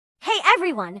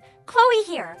everyone, Chloe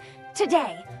here.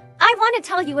 Today, I want to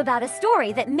tell you about a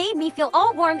story that made me feel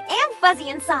all warm and fuzzy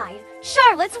inside.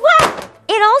 Charlotte's Web!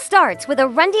 It all starts with a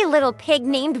runty little pig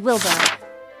named Wilbur.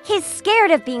 He's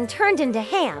scared of being turned into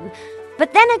ham,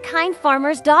 but then a kind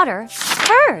farmer's daughter,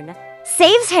 Fern,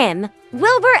 saves him.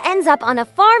 Wilbur ends up on a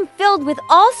farm filled with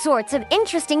all sorts of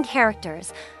interesting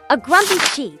characters. A grumpy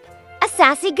sheep, a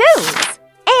sassy goose,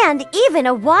 and even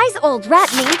a wise old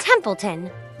rat named Templeton.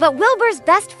 But Wilbur's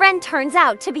best friend turns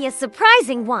out to be a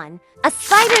surprising one, a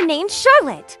spider named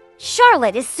Charlotte.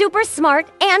 Charlotte is super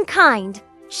smart and kind.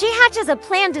 She hatches a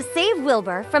plan to save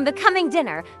Wilbur from becoming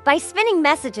dinner by spinning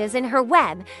messages in her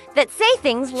web that say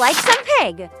things like "some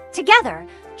pig." Together,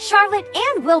 Charlotte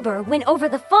and Wilbur win over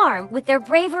the farm with their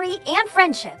bravery and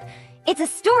friendship. It's a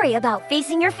story about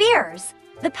facing your fears,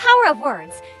 the power of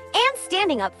words, and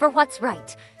standing up for what's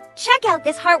right. Check out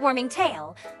this heartwarming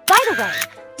tale. By the way,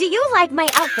 do you like my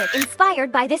outfit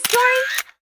inspired by this story?